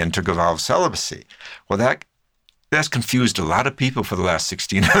Christian, and took a vow of celibacy. Well, that's confused a lot of people for the last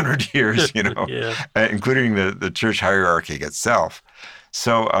 1,600 years, including the church hierarchy itself.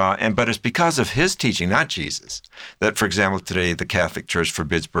 So, but it's because of his teaching, not Jesus, that, for example, today the Catholic Church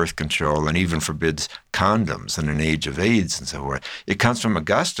forbids birth control and even forbids condoms in an age of AIDS and so forth. It comes from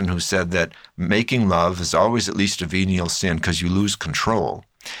Augustine, who said that making love is always at least a venial sin because you lose control.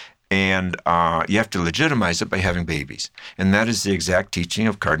 And you have to legitimize it by having babies. And that is the exact teaching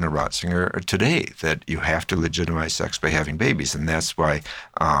of Cardinal Ratzinger today, that you have to legitimize sex by having babies. And that's why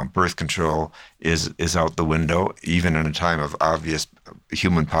birth control is out the window, even in a time of obvious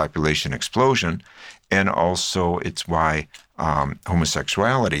human population explosion. And also it's why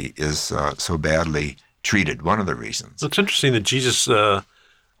homosexuality is so badly treated, one of the reasons. It's interesting that Jesus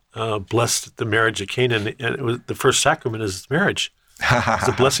blessed the marriage at Cana, and it was, the first sacrament is marriage. It's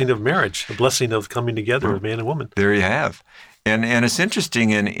a blessing of marriage, a blessing of coming together of man and woman. There you have. And it's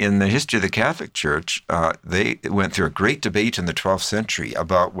interesting, in the history of the Catholic Church, they went through a great debate in the 12th century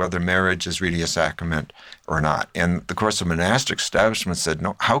about whether marriage is really a sacrament or not. And, of course, the monastic establishment said,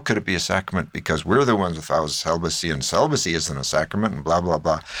 no, how could it be a sacrament? Because we're the ones without celibacy, and celibacy isn't a sacrament, and blah, blah,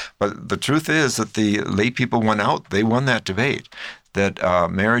 blah. But the truth is that the lay people won out. They won that debate, that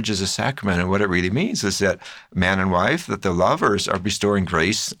marriage is a sacrament. And what it really means is that man and wife, that the lovers are bestowing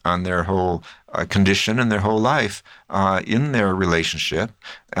grace on their whole condition and their whole life in their relationship,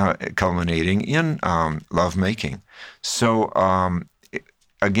 culminating in lovemaking. So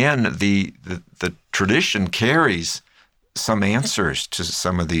again, the tradition carries some answers to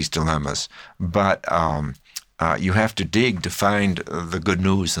some of these dilemmas, but you have to dig to find the good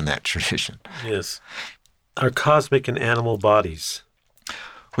news in that tradition. Yes. Our cosmic and animal bodies.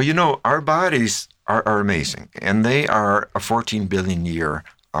 Well, our bodies are amazing, and they are a 14 billion year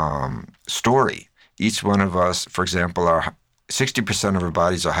story. Each one of us, for example, 60% of our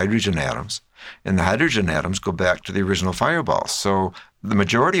bodies are hydrogen atoms, and the hydrogen atoms go back to the original fireball. So the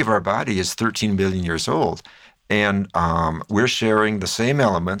majority of our body is 13 billion years old, and we're sharing the same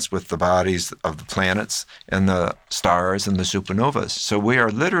elements with the bodies of the planets and the stars and the supernovas. So we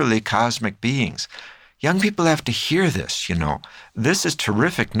are literally cosmic beings. Young people have to hear this, This is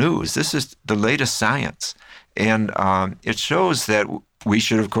terrific news. This is the latest science. And it shows that we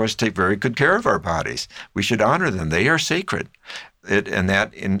should, of course, take very good care of our bodies. We should honor them. They are sacred. It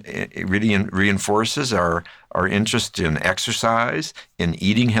really reinforces our interest in exercise, in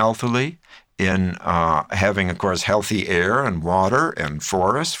eating healthily, in having, of course, healthy air and water and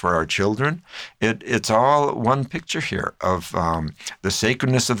forests for our children. It's all one picture here of the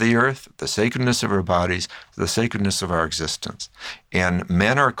sacredness of the earth, the sacredness of our bodies, the sacredness of our existence. And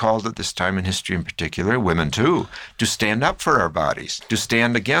men are called at this time in history in particular, women too, to stand up for our bodies, to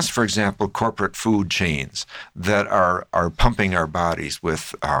stand against, for example, corporate food chains that are pumping our bodies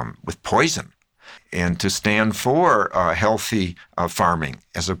with poison. and to stand for healthy farming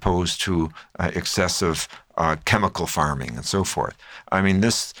as opposed to excessive chemical farming and so forth. I mean,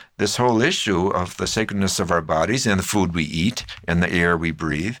 this whole issue of the sacredness of our bodies and the food we eat and the air we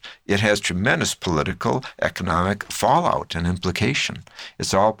breathe, it has tremendous political, economic fallout and implication.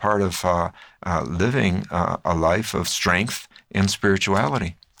 It's all part of living a life of strength and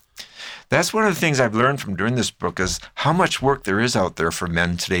spirituality. That's one of the things I've learned from doing this book is how much work there is out there for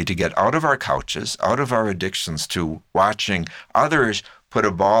men today to get out of our couches, out of our addictions to watching others put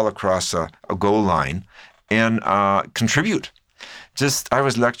a ball across a goal line and contribute. I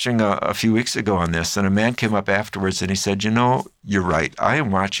was lecturing a few weeks ago on this, and a man came up afterwards and he said, you're right. I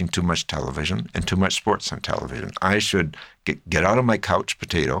am watching too much television and too much sports on television. I should get out of my couch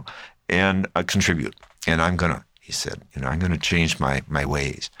potato and contribute. And I'm going to, he said, I'm going to change my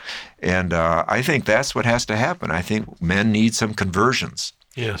ways. And I think that's what has to happen. I think men need some conversions.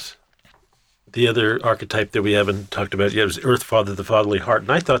 Yes. The other archetype that we haven't talked about yet is Earth Father, the fatherly heart.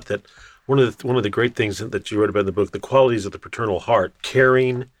 And I thought that one of the great things that you wrote about in the book, the qualities of the paternal heart,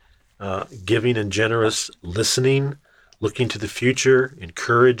 caring, giving and generous, listening, looking to the future,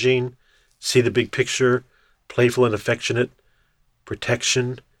 encouraging, see the big picture, playful and affectionate,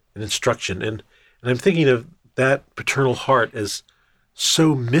 protection and instruction. And I'm thinking of that paternal heart as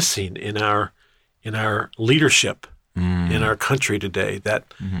so missing in our leadership in our country today, that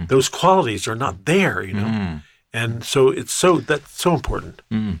those qualities are not there, and so that's so important.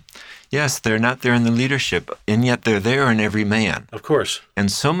 Yes, they're not there in the leadership, and yet they're there in every man. Of course. And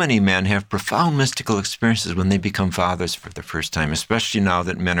so many men have profound mystical experiences when they become fathers for the first time, especially now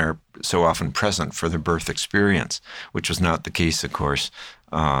that men are so often present for the birth experience, which was not the case, of course,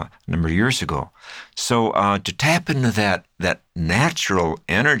 a number of years ago. So to tap into that natural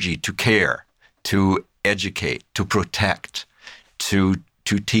energy to care, to educate, to protect, to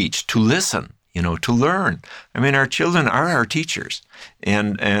teach, to listen, to learn. I mean, our children are our teachers,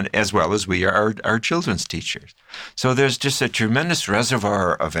 and as well as we are our children's teachers. So there's just a tremendous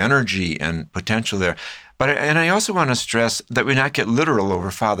reservoir of energy and potential there. And I also want to stress that we not get literal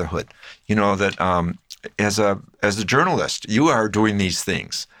over fatherhood. That as a journalist, you are doing these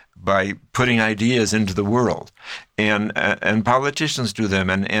things by putting ideas into the world, and politicians do them,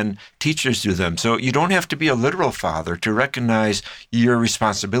 and teachers do them. So you don't have to be a literal father to recognize your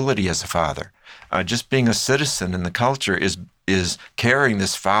responsibility as a father. Just being a citizen in the culture is carrying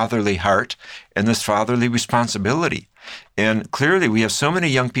this fatherly heart and this fatherly responsibility. And clearly, we have so many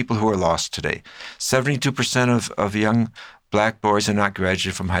young people who are lost today. 72% of young Black boys are not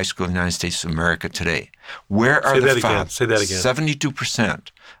graduated from high school in the United States of America today. Where are the fathers? Say that again.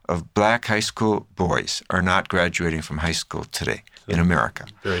 72% of Black high school boys are not graduating from high school today in America.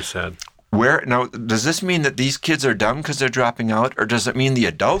 Very sad. Now, does this mean that these kids are dumb because they're dropping out, or does it mean the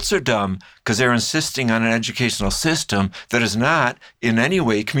adults are dumb because they're insisting on an educational system that is not in any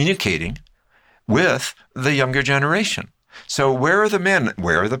way communicating with the younger generation? So where are the men?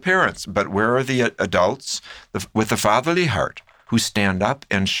 Where are the parents? But where are the adults with the fatherly heart who stand up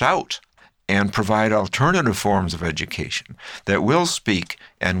and shout and provide alternative forms of education that will speak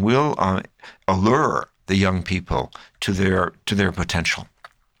and will allure the young people to their potential?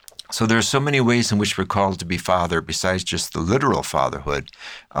 So there are so many ways in which we're called to be father besides just the literal fatherhood,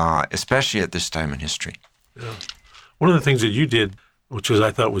 especially at this time in history. Yeah. One of the things that you did, which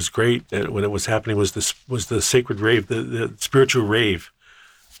I thought was great when it was happening, was the sacred rave, the spiritual rave,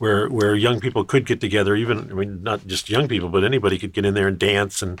 where young people could get together. Not just young people, but anybody could get in there and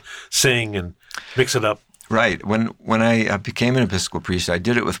dance and sing and mix it up. Right. When I became an Episcopal priest, I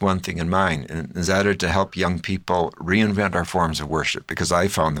did it with one thing in mind, and that is to help young people reinvent our forms of worship, because I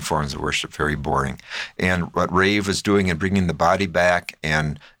found the forms of worship very boring. And what Rave was doing in bringing the body back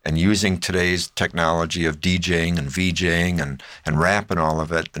and using today's technology of DJing and VJing and rap and all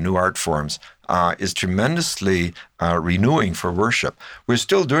of it, the new art forms, is tremendously renewing for worship. We're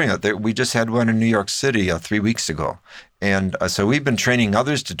still doing it. We just had one in New York City 3 weeks ago. And so we've been training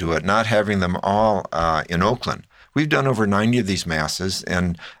others to do it, not having them all in Oakland. We've done over 90 of these masses,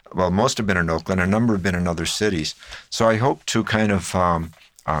 and most have been in Oakland, a number have been in other cities. So I hope to kind of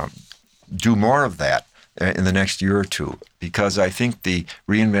do more of that in the next year or two, because I think the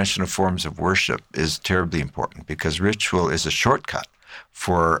reinvention of forms of worship is terribly important, because ritual is a shortcut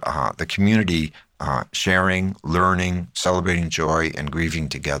for the community sharing, learning, celebrating joy, and grieving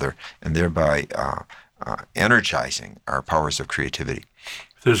together, and thereby energizing our powers of creativity.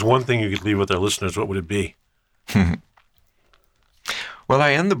 If there's one thing you could leave with our listeners, what would it be? Well,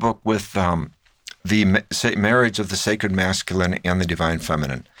 I end the book with the marriage of the sacred masculine and the divine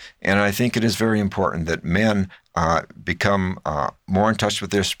feminine. And I think it is very important that men become more in touch with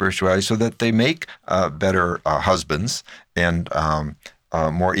their spirituality so that they make better husbands and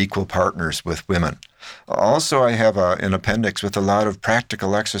more equal partners with women. Also, I have an appendix with a lot of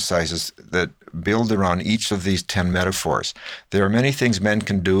practical exercises that build around each of these 10 metaphors. There are many things men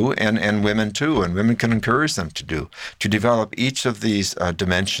can do, and women too, and women can encourage them to do, to develop each of these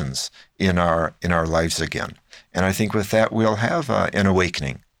dimensions in our lives again. And I think with that, we'll have an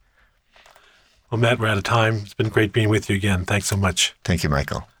awakening. Well, Matt, we're out of time. It's been great being with you again. Thanks so much. Thank you,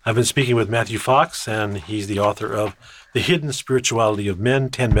 Michael. I've been speaking with Matthew Fox, and he's the author of The Hidden Spirituality of Men,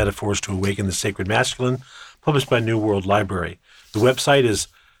 10 Metaphors to Awaken the Sacred Masculine, published by New World Library. The website is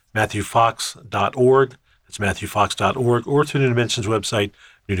MatthewFox.org. It's MatthewFox.org, or to New Dimensions website,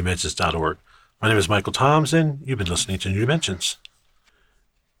 NewDimensions.org. My name is Michael Toms, and you've been listening to New Dimensions.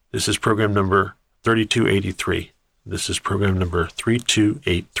 This is program number 3283. This is program number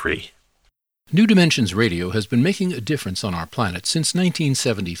 3283. New Dimensions Radio has been making a difference on our planet since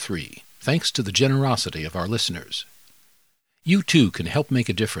 1973, thanks to the generosity of our listeners. You too can help make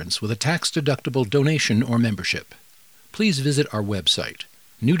a difference with a tax-deductible donation or membership. Please visit our website,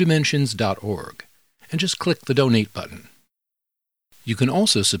 newdimensions.org, and just click the Donate button. You can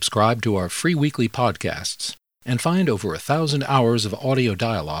also subscribe to our free weekly podcasts and find over 1,000 hours of audio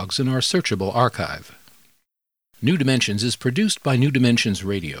dialogues in our searchable archive. New Dimensions is produced by New Dimensions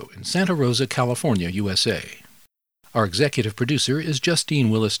Radio in Santa Rosa, California, USA. Our executive producer is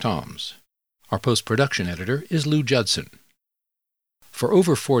Justine Willis-Toms. Our post-production editor is Lou Judson. For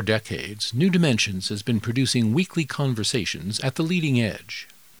over 4 decades, New Dimensions has been producing weekly conversations at the leading edge.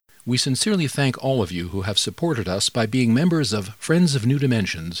 We sincerely thank all of you who have supported us by being members of Friends of New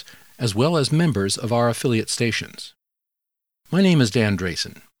Dimensions, as well as members of our affiliate stations. My name is Dan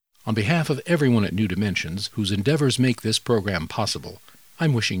Drayson. On behalf of everyone at New Dimensions, whose endeavors make this program possible,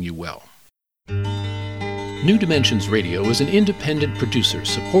 I'm wishing you well. New Dimensions Radio is an independent producer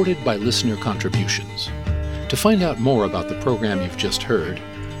supported by listener contributions. To find out more about the program you've just heard,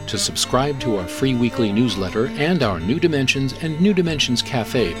 to subscribe to our free weekly newsletter and our New Dimensions and New Dimensions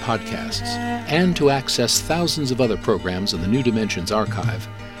Cafe podcasts, and to access thousands of other programs in the New Dimensions archive,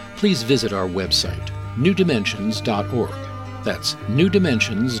 please visit our website, newdimensions.org. That's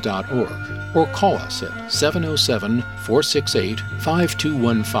newdimensions.org, or call us at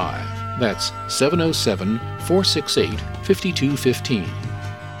 707-468-5215. That's 707-468-5215.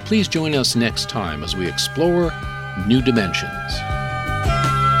 Please join us next time as we explore New Dimensions.